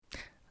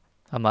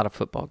I'm not a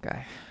football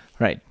guy.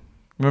 Right.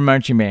 I'm a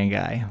marching band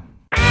guy.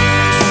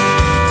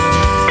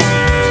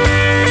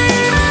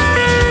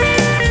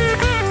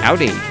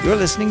 Howdy, you're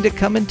listening to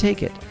Come and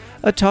Take It,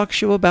 a talk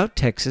show about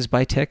Texas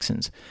by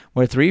Texans,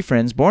 where three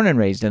friends born and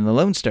raised in the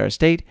Lone Star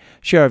State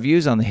share our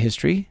views on the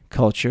history,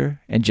 culture,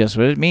 and just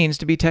what it means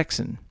to be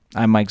Texan.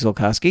 I'm Mike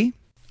Zolkowski.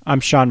 I'm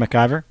Sean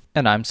McIver.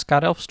 And I'm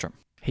Scott Elfstrom.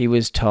 He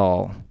was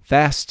tall,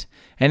 fast,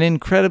 and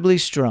incredibly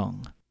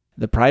strong.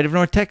 The pride of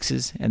North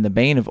Texas and the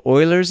bane of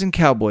Oilers and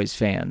Cowboys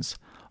fans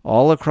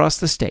all across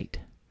the state.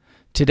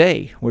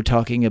 Today, we're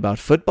talking about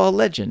football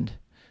legend,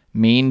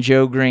 Mean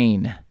Joe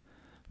Greene.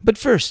 But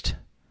first,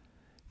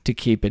 to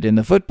keep it in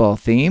the football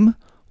theme,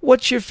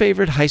 what's your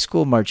favorite high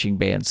school marching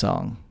band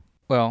song?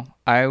 Well,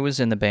 I was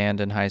in the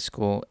band in high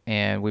school,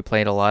 and we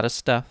played a lot of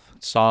stuff,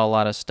 saw a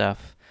lot of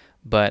stuff,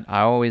 but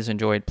I always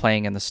enjoyed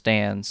playing in the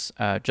stands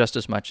just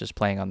as much as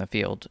playing on the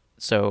field.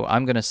 So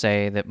I'm going to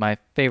say that my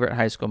favorite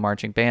high school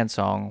marching band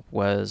song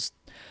was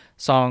a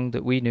song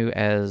that we knew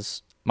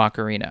as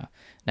Macarena.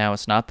 Now,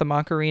 it's not the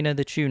Macarena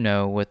that you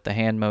know with the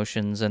hand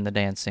motions and the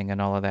dancing and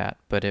all of that,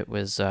 but it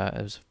was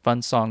a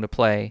fun song to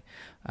play,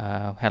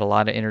 had a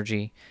lot of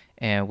energy,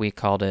 and we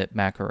called it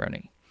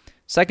Macaroni.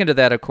 Second to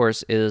that, of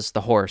course, is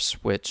The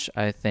Horse, which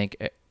I think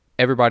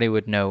everybody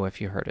would know if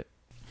you heard it.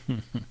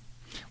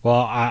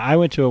 Well, I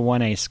went to a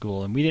 1A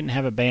school, and we didn't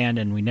have a band,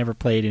 and we never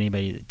played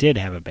anybody that did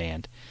have a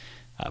band.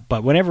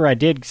 But whenever I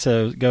did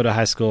go to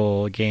high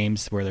school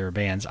games where there were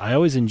bands, I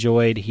always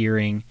enjoyed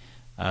hearing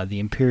the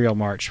Imperial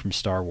March from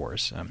Star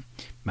Wars.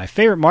 My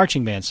favorite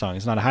marching band song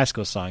is not a high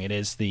school song. It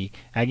is the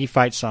Aggie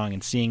Fight song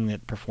and seeing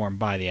it performed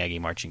by the Aggie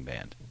Marching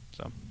Band.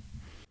 So,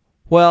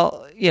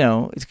 well, you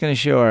know, it's going to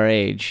show our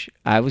age.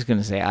 I was going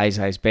to say Ice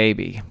Ice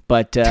Baby,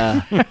 but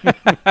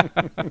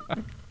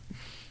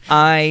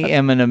I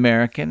am an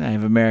American. I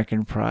have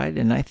American pride,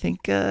 and I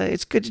think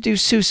it's good to do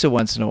Sousa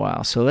once in a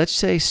while. So let's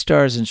say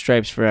Stars and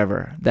Stripes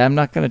Forever. I'm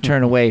not going to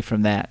turn away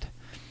from that.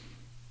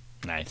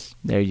 Nice.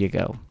 There you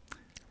go.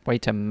 Way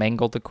to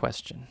mangle the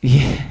question.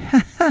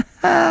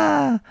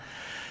 Yeah.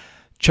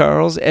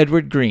 Charles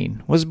Edward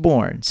Greene was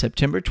born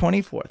September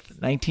 24th,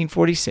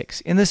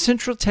 1946, in the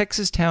central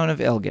Texas town of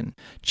Elgin,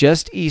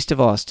 just east of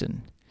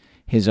Austin.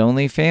 His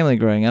only family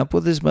growing up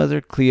was his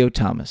mother, Cleo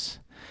Thomas.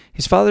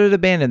 His father had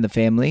abandoned the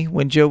family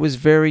when Joe was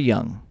very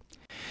young.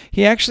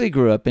 He actually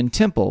grew up in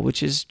Temple,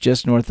 which is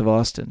just north of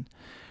Austin.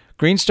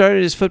 Greene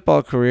started his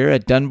football career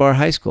at Dunbar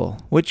High School,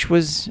 which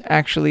was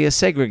actually a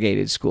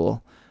segregated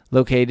school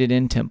located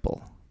in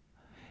Temple.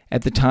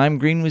 At the time,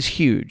 Greene was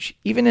huge,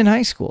 even in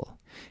high school.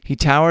 He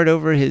towered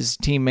over his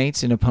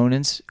teammates and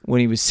opponents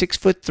when he was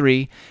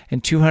 6'3"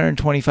 and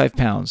 225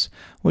 pounds,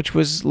 which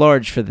was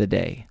large for the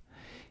day.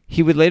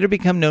 He would later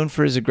become known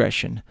for his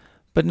aggression,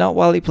 but not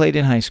while he played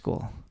in high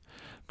school.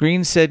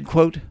 Greene said,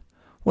 quote,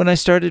 "When I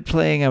started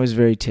playing, I was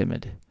very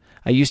timid.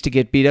 I used to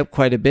get beat up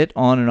quite a bit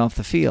on and off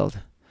the field.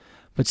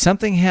 But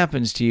something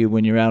happens to you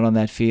when you're out on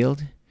that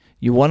field.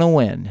 You want to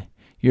win.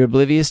 You're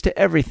oblivious to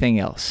everything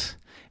else.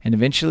 And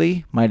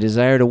eventually, my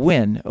desire to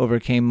win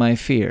overcame my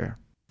fear."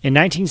 In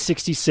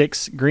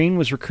 1966, Greene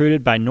was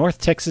recruited by North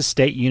Texas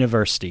State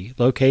University,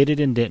 located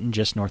in Denton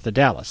just north of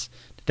Dallas.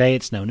 Today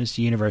it's known as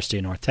the University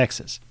of North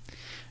Texas.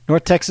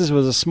 North Texas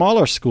was a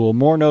smaller school,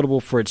 more notable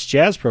for its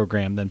jazz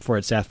program than for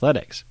its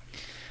athletics.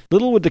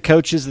 Little would the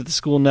coaches at the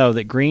school know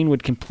that Greene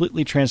would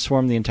completely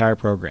transform the entire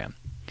program.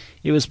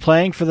 It was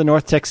playing for the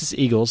North Texas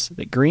Eagles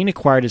that Greene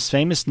acquired his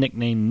famous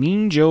nickname,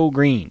 Mean Joe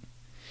Greene.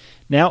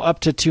 Now up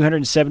to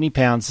 270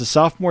 pounds, the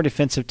sophomore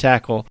defensive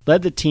tackle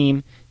led the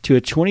team to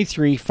a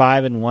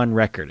 23-5-1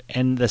 record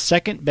and the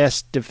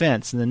second-best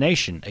defense in the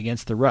nation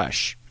against the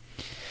rush.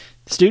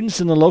 Students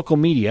in the local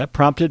media,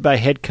 prompted by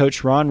head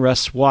coach Ron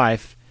Rust's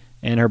wife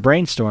and her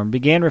brainstorm,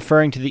 began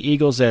referring to the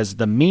Eagles as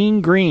the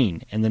Mean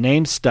Green, and the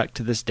name stuck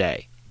to this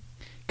day.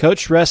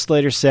 Coach Rust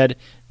later said,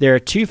 "There are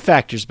two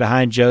factors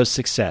behind Joe's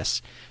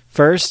success.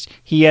 First,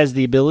 he has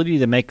the ability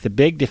to make the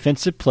big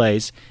defensive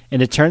plays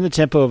and to turn the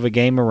tempo of a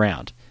game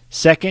around.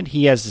 Second,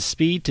 he has the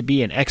speed to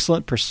be an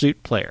excellent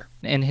pursuit player."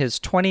 In his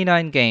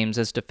 29 games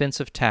as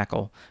defensive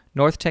tackle,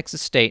 North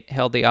Texas State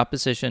held the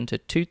opposition to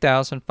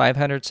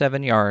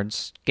 2,507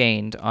 yards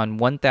gained on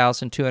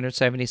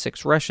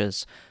 1,276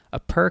 rushes, a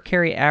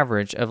per-carry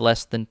average of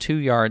less than 2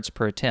 yards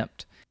per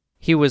attempt.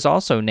 He was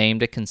also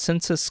named a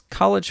consensus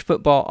college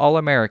football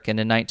All-American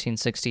in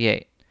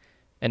 1968.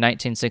 In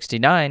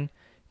 1969,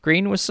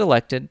 Greene was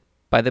selected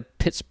by the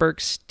Pittsburgh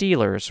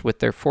Steelers with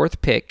their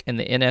fourth pick in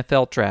the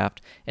NFL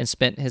draft and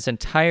spent his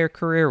entire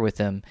career with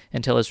them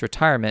until his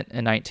retirement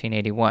in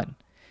 1981.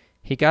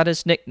 He got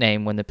his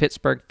nickname when the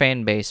Pittsburgh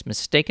fan base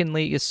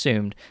mistakenly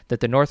assumed that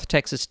the North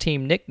Texas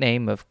team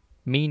nickname of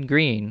Mean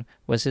Green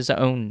was his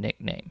own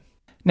nickname.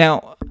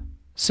 Now,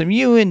 some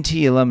UNT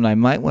alumni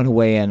might want to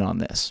weigh in on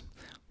this,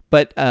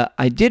 but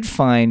I did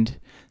find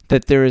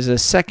that there is a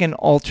second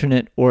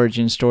alternate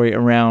origin story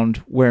around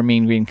where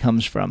Mean Green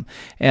comes from.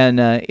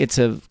 And it's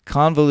a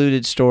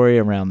convoluted story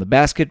around the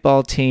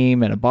basketball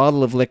team and a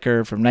bottle of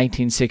liquor from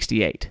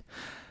 1968.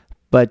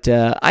 But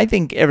I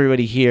think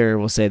everybody here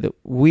will say that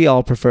we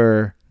all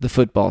prefer the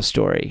football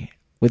story.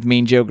 with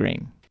Mean Joe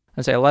Green.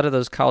 I'd say a lot of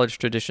those college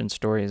tradition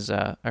stories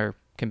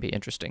can be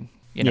interesting.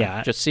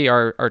 Just see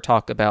our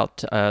talk about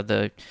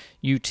the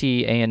UT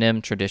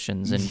A&M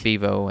traditions and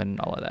Bevo and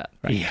all of that.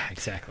 Right? Yeah,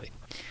 exactly.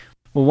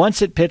 Well,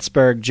 once at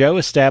Pittsburgh, Joe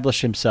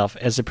established himself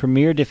as a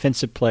premier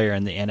defensive player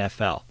in the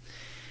NFL.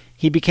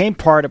 He became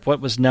part of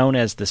what was known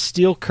as the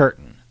Steel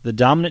Curtain, the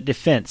dominant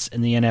defense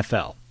in the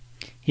NFL.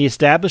 He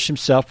established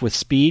himself with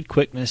speed,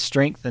 quickness,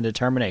 strength, and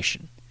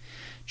determination.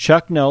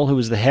 Chuck Noll, who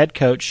was the head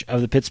coach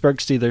of the Pittsburgh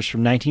Steelers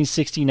from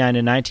 1969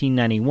 to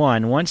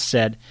 1991, once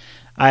said,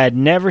 "I had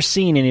never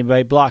seen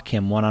anybody block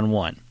him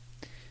one-on-one."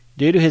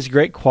 Due to his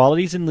great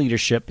qualities and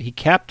leadership, he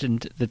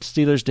captained the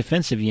Steelers'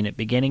 defensive unit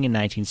beginning in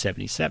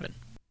 1977.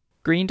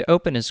 Green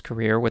opened his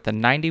career with a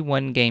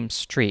 91-game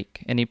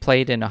streak, and he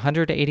played in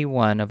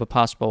 181 of a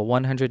possible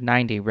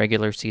 190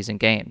 regular season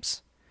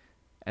games.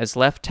 As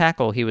left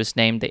tackle, he was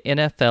named the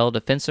NFL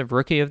Defensive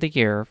Rookie of the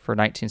Year for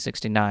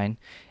 1969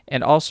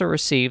 and also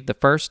received the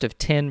first of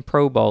 10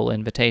 Pro Bowl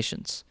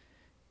invitations.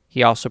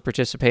 He also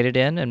participated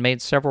in and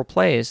made several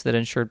plays that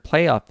ensured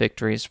playoff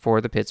victories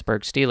for the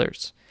Pittsburgh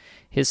Steelers.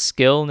 His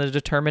skill and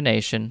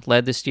determination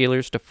led the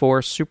Steelers to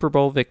 4 Super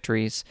Bowl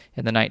victories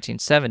in the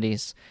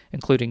 1970s,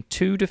 including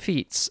 2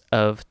 defeats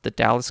of the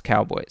Dallas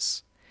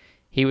Cowboys.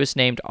 He was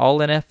named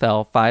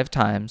All-NFL 5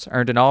 times,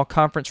 earned an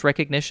All-Conference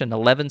recognition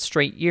 11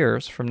 straight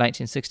years from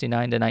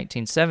 1969 to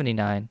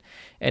 1979,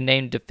 and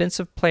named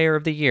Defensive Player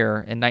of the Year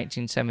in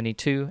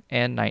 1972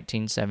 and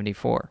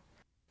 1974.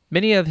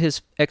 Many of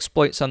his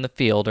exploits on the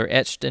field are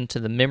etched into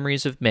the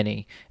memories of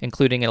many,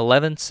 including an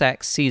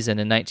 11-sack season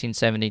in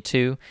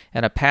 1972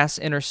 and a pass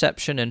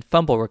interception and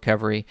fumble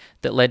recovery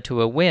that led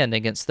to a win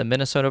against the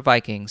Minnesota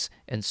Vikings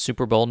in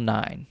Super Bowl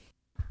IX.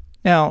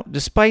 Now,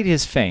 despite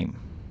his fame,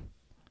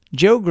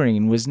 Joe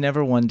Green was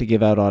never one to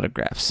give out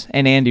autographs,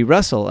 and Andy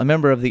Russell, a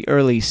member of the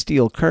early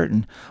Steel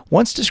Curtain,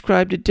 once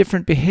described a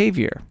different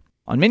behavior.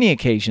 On many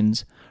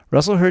occasions,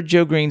 Russell heard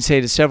Joe Green say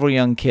to several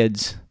young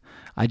kids,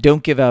 "I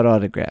don't give out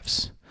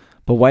autographs,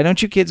 but why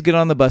don't you kids get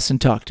on the bus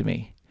and talk to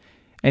me?"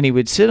 And he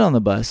would sit on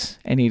the bus,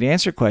 and he'd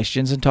answer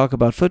questions and talk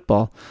about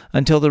football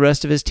until the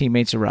rest of his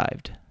teammates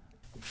arrived.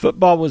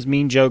 Football was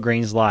Mean Joe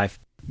Green's life,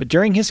 but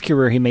during his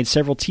career he made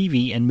several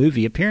TV and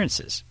movie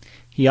appearances.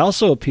 He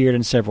also appeared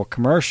in several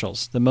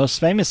commercials, the most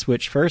famous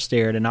which first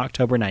aired in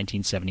October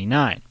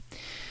 1979.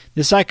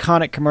 This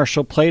iconic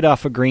commercial played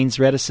off of Green's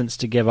reticence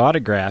to give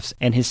autographs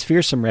and his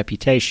fearsome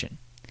reputation.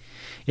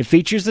 It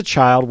features the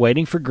child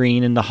waiting for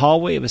Green in the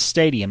hallway of a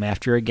stadium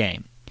after a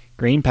game.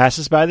 Green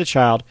passes by the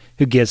child,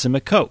 who gives him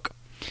a Coke.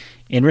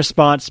 In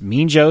response,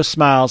 Mean Joe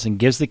smiles and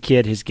gives the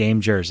kid his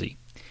game jersey.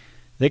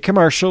 The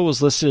commercial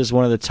was listed as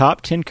one of the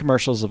top 10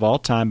 commercials of all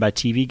time by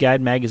TV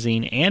Guide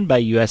magazine and by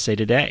USA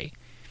Today.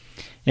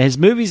 And his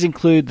movies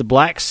include The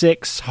Black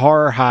Six,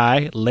 Horror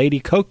High, Lady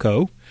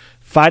Coco,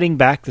 Fighting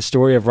Back, the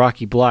story of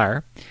Rocky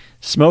Bleier,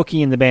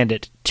 Smokey and the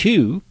Bandit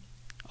 2,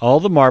 All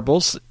the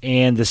Marbles,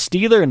 and The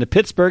Steeler and the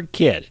Pittsburgh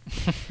Kid.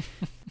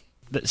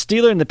 The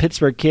Steeler and the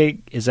Pittsburgh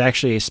Kid is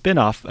actually a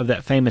spin-off of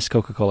that famous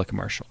Coca-Cola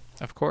commercial.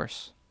 Of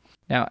course.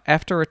 Now,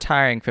 after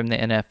retiring from the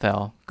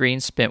NFL, Green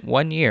spent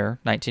 1 year,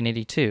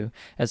 1982,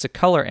 as a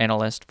color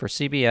analyst for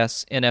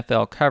CBS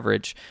NFL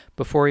coverage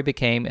before he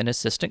became an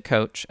assistant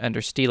coach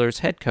under Steelers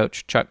head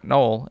coach Chuck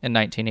Noll in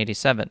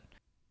 1987.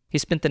 He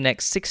spent the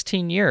next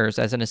 16 years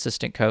as an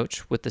assistant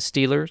coach with the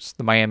Steelers,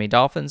 the Miami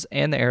Dolphins,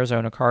 and the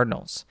Arizona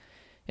Cardinals.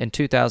 In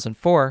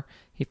 2004,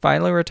 he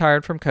finally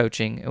retired from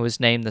coaching and was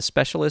named the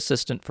special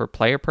assistant for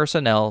player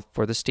personnel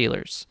for the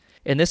Steelers.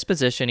 In this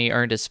position, he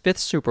earned his 5th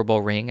Super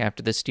Bowl ring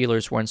after the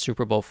Steelers won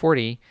Super Bowl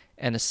 40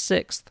 and a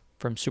 6th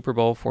from Super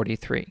Bowl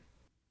 43.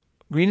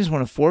 Green is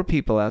one of 4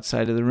 people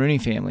outside of the Rooney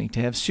family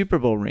to have Super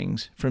Bowl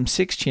rings from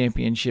 6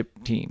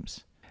 championship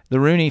teams.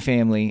 The Rooney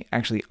family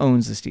actually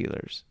owns the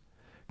Steelers.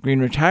 Green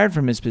retired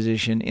from his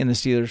position in the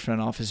Steelers front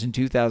office in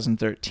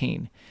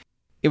 2013.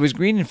 It was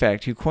Green, in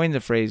fact, who coined the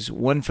phrase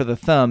 "one for the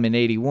thumb" in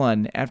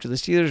 '81 after the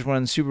Steelers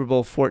won Super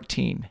Bowl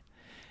 14.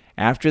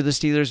 After the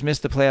Steelers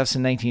missed the playoffs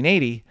in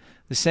 1980,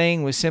 the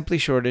saying was simply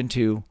shortened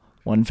to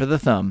 "one for the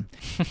thumb"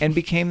 and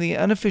became the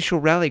unofficial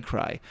rally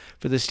cry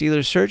for the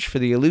Steelers' search for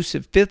the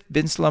elusive 5th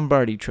Vince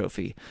Lombardi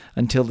trophy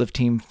until the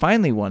team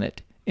finally won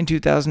it in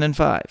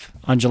 2005.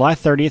 On July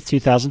 30th,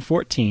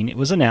 2014, it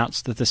was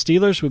announced that the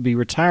Steelers would be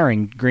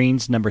retiring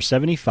Green's number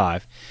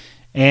 75,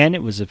 and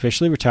it was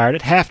officially retired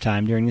at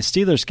halftime during the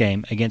Steelers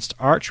game against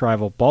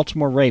arch-rival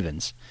Baltimore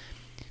Ravens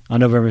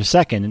on November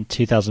 2nd,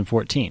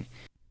 2014.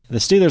 The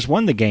Steelers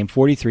won the game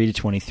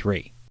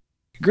 43-23.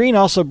 Green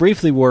also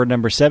briefly wore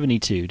number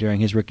 72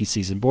 during his rookie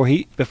season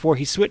before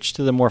he switched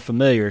to the more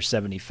familiar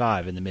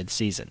 75 in the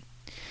midseason.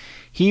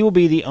 He will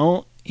be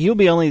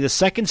only the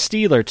second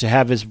Steeler to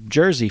have his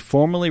jersey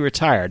formally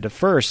retired, the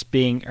first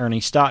being Ernie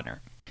Stautner.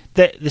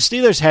 The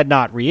Steelers had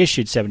not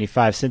reissued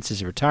 75 since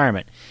his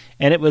retirement,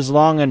 and it was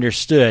long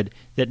understood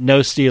that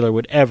no Steeler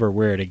would ever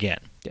wear it again.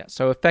 Yeah,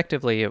 so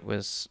effectively it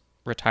was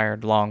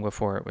retired long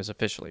before it was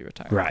officially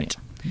retired. Right.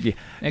 Yeah.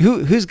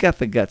 Who's got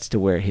the guts to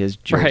wear his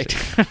jersey?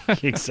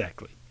 Right.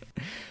 Exactly.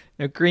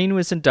 Now, Green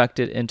was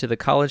inducted into the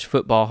College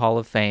Football Hall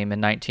of Fame in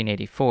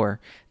 1984,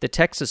 the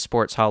Texas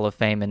Sports Hall of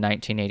Fame in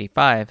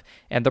 1985,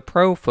 and the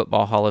Pro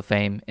Football Hall of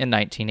Fame in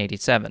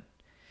 1987.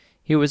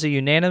 He was a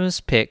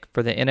unanimous pick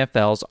for the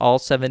NFL's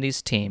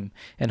All-70s team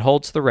and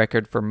holds the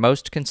record for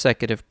most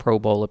consecutive Pro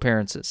Bowl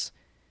appearances.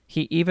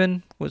 He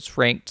even was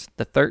ranked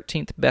the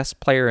 13th best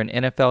player in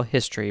NFL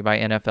history by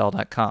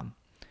NFL.com.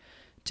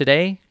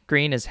 Today,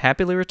 Green is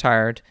happily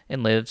retired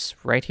and lives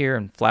right here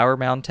in Flower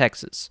Mound,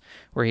 Texas,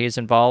 where he is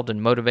involved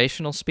in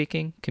motivational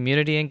speaking,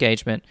 community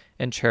engagement,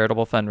 and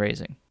charitable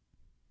fundraising.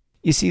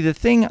 You see, the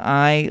thing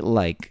I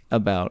like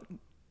about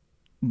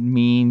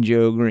Mean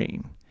Joe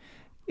Green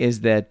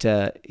is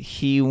that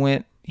he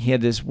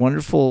had this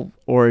wonderful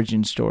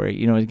origin story.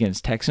 You know, again,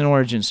 it's Texan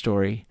origin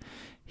story.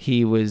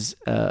 He was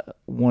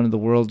one of the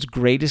world's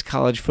greatest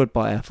college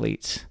football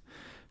athletes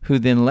who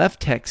then left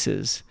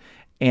Texas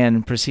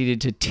and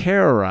proceeded to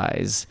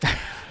terrorize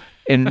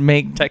and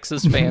make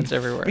Texas fans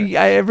everywhere.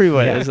 Yeah,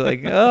 everyone is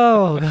like,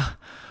 oh,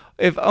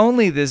 if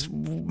only this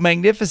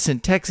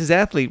magnificent Texas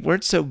athlete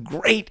weren't so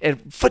great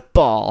at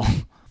football.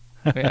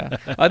 Yeah,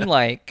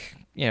 unlike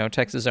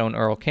Texas' own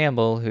Earl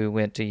Campbell, who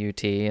went to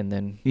UT and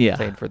then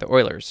played for the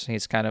Oilers.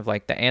 He's kind of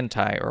like the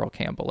anti-Earl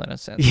Campbell in a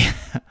sense. Yeah,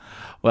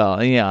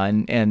 well, yeah,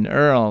 and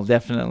Earl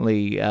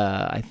definitely.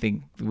 I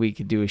think we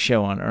could do a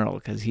show on Earl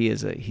because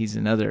he's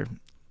another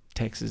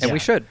Texas. And we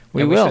should.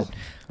 We will.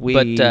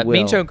 But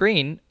Mean Joe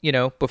Green,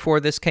 before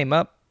this came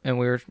up and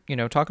we were,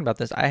 talking about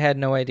this, I had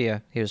no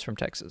idea he was from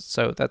Texas.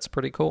 So that's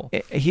pretty cool.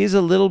 He's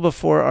a little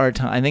before our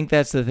time. I think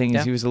that's the thing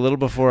is he was a little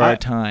before our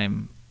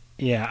time.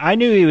 Yeah, I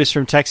knew he was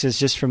from Texas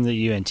just from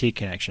the UNT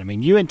connection. I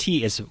mean, UNT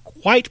is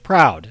quite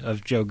proud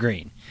of Joe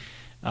Green.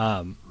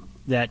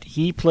 That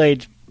he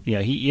played,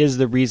 he is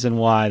the reason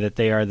why that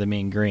they are the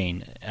Mean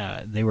Green.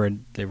 They were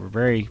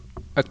very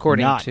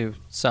according to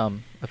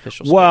some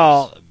official stories.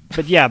 Well,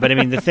 but I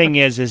mean the thing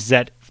is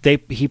that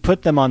he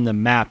put them on the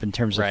map in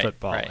terms of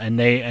football, and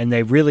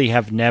they really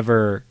have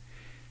never.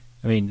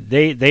 I mean,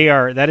 they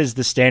are. That is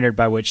the standard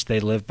by which they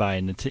live by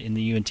in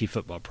the UNT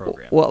football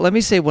program. Well, let me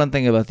say one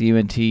thing about the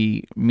UNT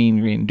Mean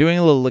Green. Doing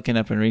a little looking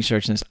up and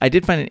researching this, I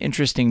did find an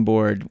interesting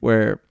board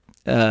where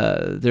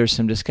there's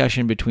some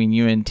discussion between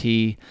UNT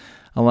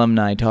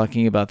alumni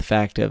talking about the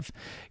fact of,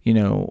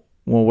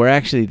 we're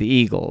actually the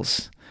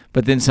Eagles,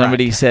 but then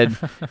somebody said,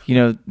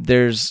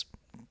 there's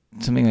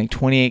something like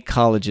 28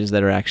 colleges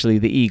that are actually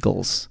the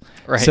Eagles.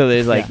 Right. So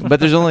there's but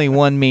there's only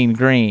one Mean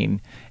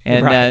Green.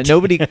 And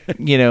nobody,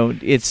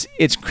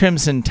 it's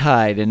Crimson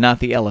Tide and not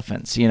the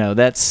Elephants.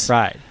 That's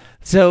right.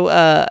 So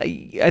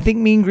I think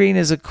Mean Green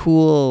is a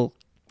cool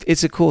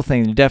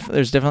thing.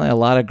 There's definitely a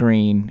lot of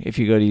green if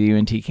you go to the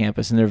UNT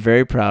campus, and they're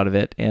very proud of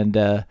it. And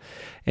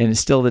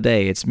it's still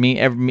today. It's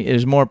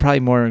there's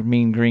probably more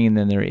Mean Green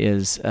than there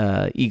is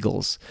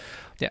Eagles.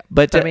 Yeah,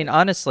 but I mean,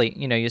 honestly,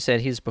 you said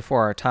he's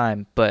before our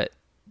time, but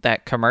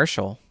that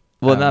commercial.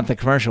 Well, not the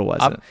commercial, was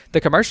it?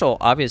 The commercial,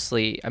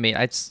 obviously. I mean,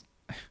 I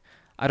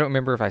don't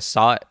remember if I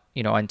saw it,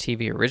 on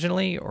TV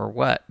originally or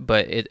what,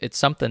 but it's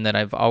something that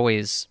I've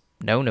always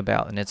known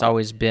about, and it's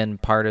always been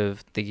part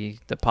of the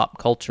pop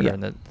culture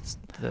and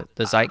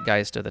the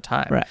zeitgeist of the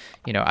time. Right.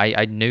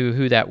 I knew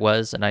who that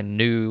was, and I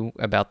knew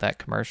about that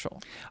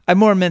commercial. I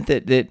more meant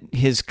that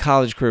his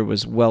college career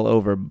was well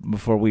over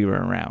before we were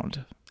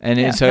around. And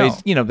he's, so I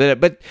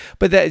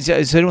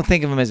don't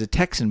think of him as a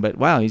Texan, but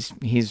wow,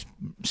 he's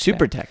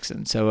super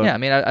Texan. So I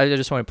mean, I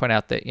just want to point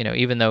out that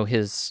and though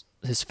his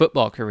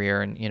football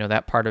career and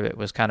that part of it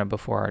was kind of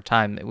before our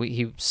time,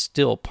 he was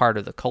still part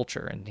of the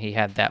culture, and he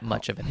had that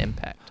much of an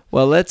impact.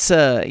 Well, let's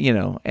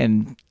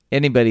and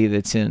anybody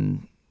that's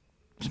in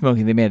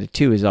Smoking the Bandit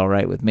 2 is all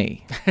right with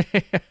me.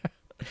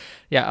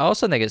 Yeah, I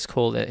also think it's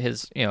cool that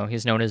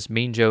he's known as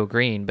Mean Joe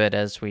Green, but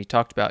as we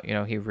talked about,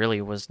 he really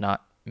was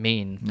not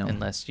mean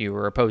unless you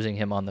were opposing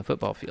him on the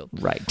football field.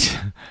 Right.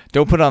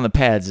 Don't put on the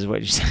pads is what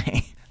you're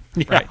saying.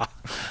 Right.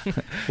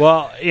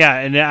 Well, yeah,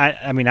 and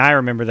I mean, I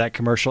remember that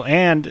commercial,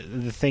 and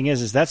the thing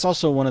is that's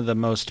also one of the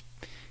most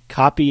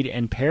copied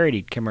and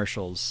parodied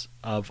commercials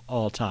of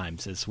all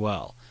times as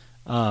well.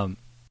 They're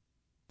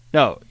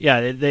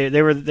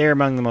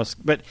among the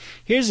most. But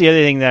here's the other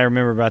thing that I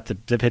remember about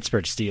the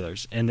Pittsburgh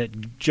Steelers, and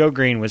that Joe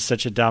Green was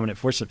such a dominant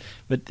force.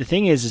 But the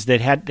thing is they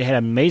had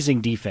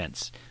amazing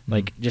defense,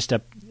 like just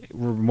a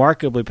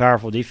remarkably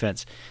powerful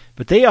defense.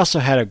 But they also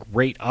had a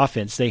great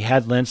offense. They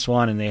had Lynn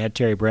Swann and they had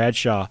Terry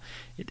Bradshaw,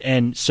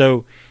 and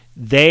so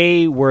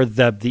they were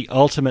the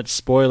ultimate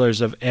spoilers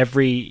of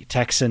every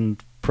Texan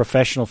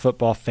professional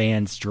football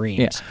fan's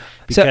dreams,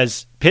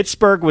 because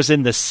Pittsburgh was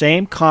in the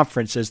same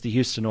conference as the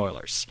Houston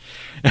Oilers.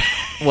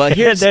 Well,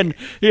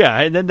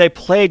 and then they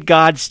played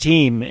God's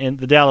team and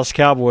the Dallas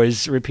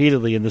Cowboys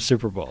repeatedly in the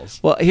Super Bowls.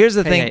 Well, here's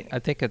the thing. I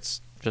think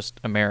it's just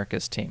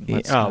America's team.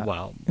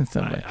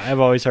 I've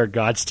always heard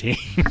God's team.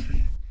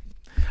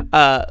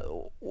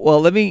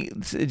 Well, let me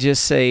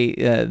just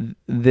say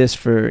this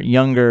for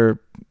younger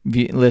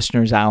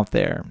listeners out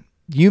there.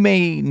 You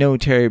may know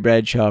Terry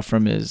Bradshaw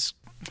from his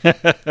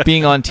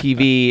being on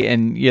TV,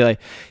 and you're like,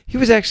 he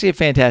was actually a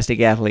fantastic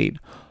athlete.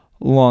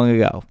 long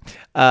ago.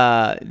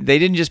 They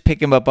didn't just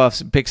pick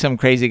some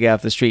crazy guy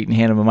off the street and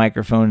hand him a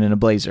microphone and a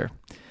blazer.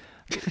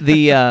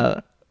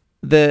 The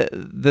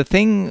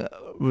thing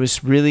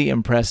was really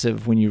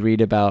impressive when you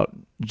read about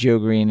Joe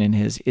Green and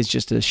is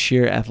just a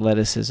sheer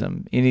athleticism.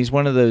 And he's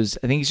one of those,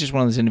 I think he's just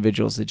one of those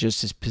individuals that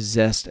just is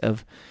possessed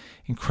of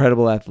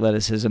incredible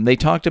athleticism. They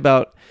talked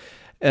about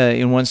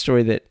in one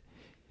story that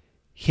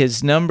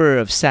his number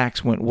of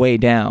sacks went way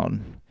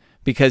down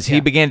because he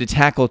began to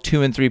tackle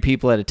 2 and 3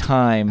 people at a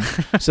time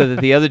so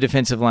that the other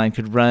defensive line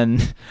could run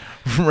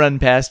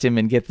past him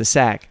and get the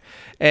sack.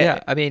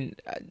 I mean,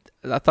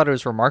 I thought it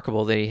was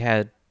remarkable that he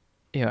had,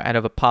 out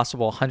of a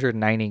possible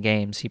 190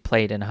 games, he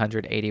played in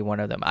 181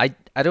 of them. I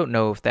don't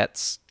know if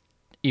that's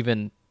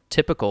even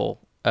typical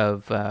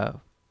of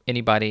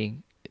anybody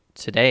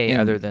today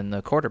other than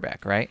the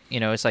quarterback, right?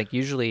 It's like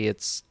usually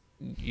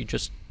you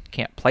just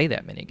can't play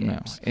that many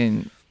games. No.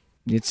 And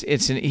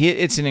it's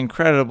an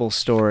incredible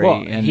story.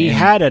 Well, he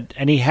had a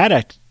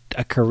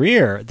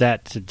career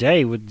that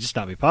today would just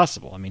not be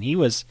possible. I mean, he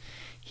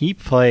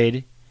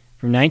played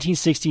from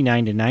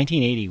 1969 to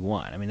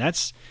 1981. I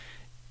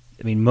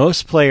mean,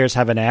 most players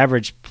have an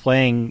average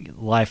playing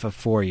life of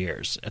 4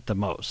 years at the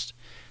most.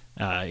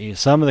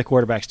 Some of the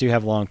quarterbacks do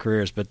have long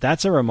careers, but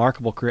that's a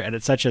remarkable career, and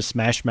it's such a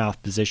smash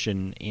mouth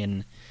position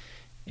in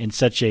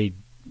such a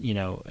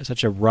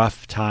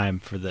rough time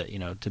for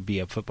to be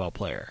a football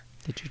player.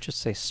 Did you just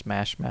say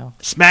smash mouth?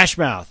 Smash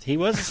mouth. He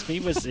was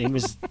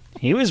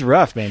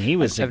rough, man. He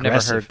was I've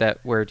aggressive. never heard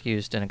that word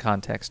used in a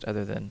context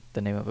other than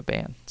the name of a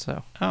band.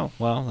 So. Oh,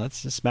 well,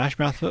 that's a smash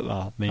mouth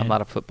football, man. I'm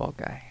not a football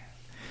guy.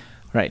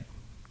 Right.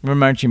 I'm a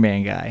marching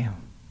band guy.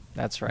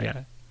 That's right.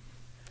 Yeah.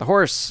 The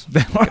horse.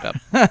 Look it up.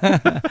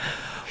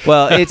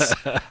 Well, it's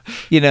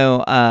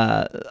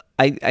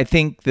I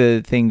think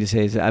the thing to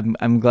say is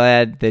I'm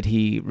glad that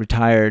he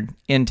retired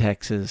in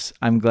Texas.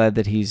 I'm glad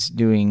that he's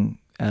doing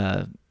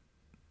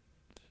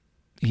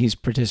he's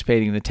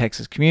participating in the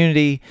Texas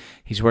community.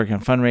 He's working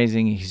on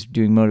fundraising. He's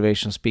doing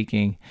motivational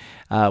speaking.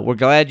 We're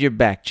glad you're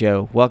back,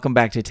 Joe. Welcome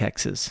back to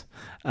Texas.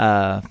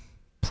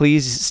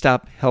 Please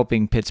stop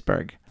helping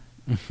Pittsburgh.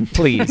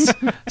 Please.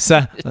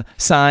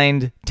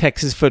 Signed,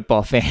 Texas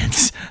football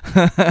fans.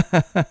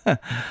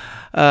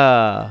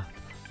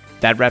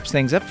 That wraps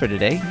things up for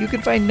today. You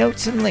can find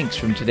notes and links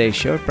from today's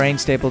show at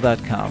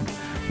brainstable.com.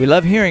 We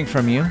love hearing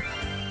from you,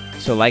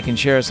 so like and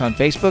share us on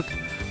Facebook,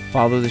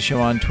 follow the show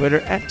on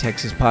Twitter at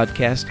Texas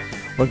Podcast,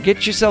 or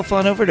get yourself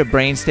on over to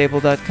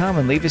brainstable.com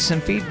and leave us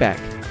some feedback.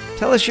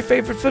 Tell us your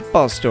favorite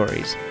football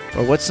stories,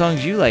 or what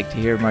songs you like to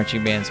hear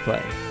marching bands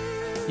play.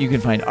 You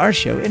can find our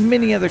show and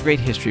many other great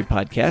history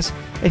podcasts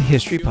at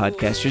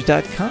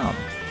historypodcasters.com.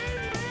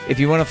 If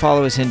you want to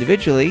follow us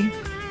individually,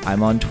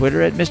 I'm on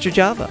Twitter at Mr.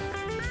 Java.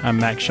 I'm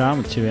Max Shawn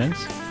with 2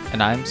 N's.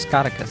 And I'm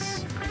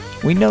Scotticus.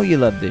 We know you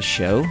love this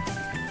show.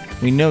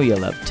 We know you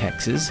love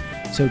Texas.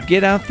 So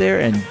get out there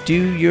and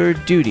do your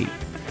duty.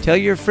 Tell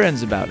your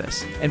friends about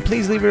us. And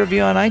please leave a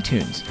review on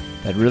iTunes.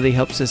 That really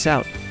helps us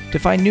out to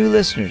find new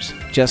listeners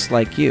just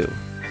like you.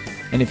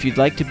 And if you'd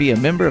like to be a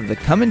member of the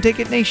Come and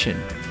Take It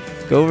Nation,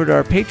 go over to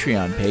our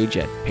Patreon page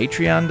at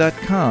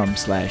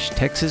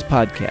patreon.com/Texas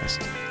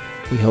Podcast.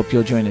 We hope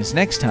you'll join us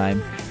next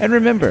time. And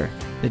remember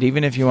that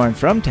even if you aren't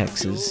from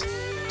Texas,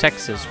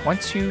 Texas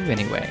wants you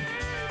anyway.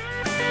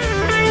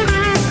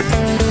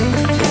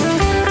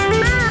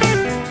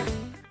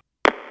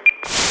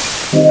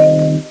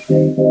 Thank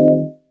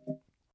you.